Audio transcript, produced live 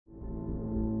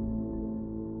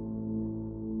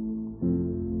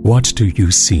What do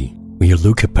you see when you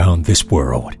look upon this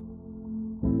world?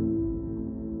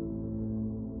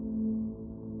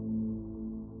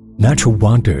 Natural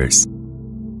wonders,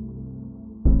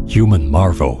 human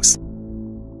marvels,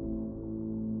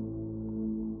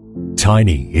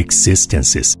 tiny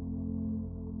existences,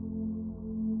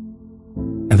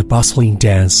 and the bustling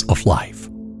dance of life.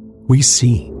 We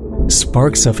see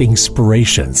sparks of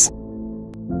inspirations,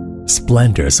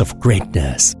 splendors of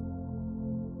greatness,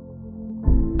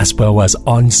 as well as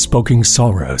unspoken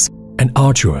sorrows and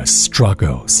arduous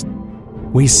struggles.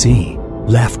 We see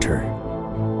laughter,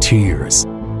 tears,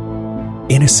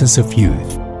 innocence of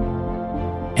youth,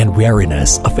 and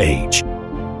weariness of age.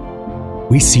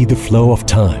 We see the flow of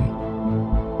time,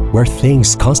 where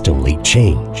things constantly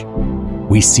change.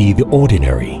 We see the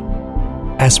ordinary,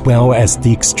 as well as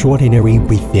the extraordinary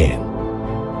within.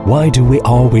 Why do we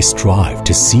always strive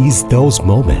to seize those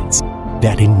moments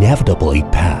that inevitably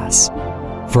pass?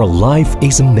 For life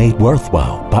isn't made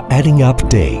worthwhile by adding up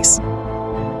days,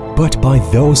 but by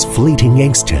those fleeting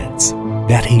instants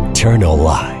that eternal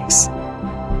life.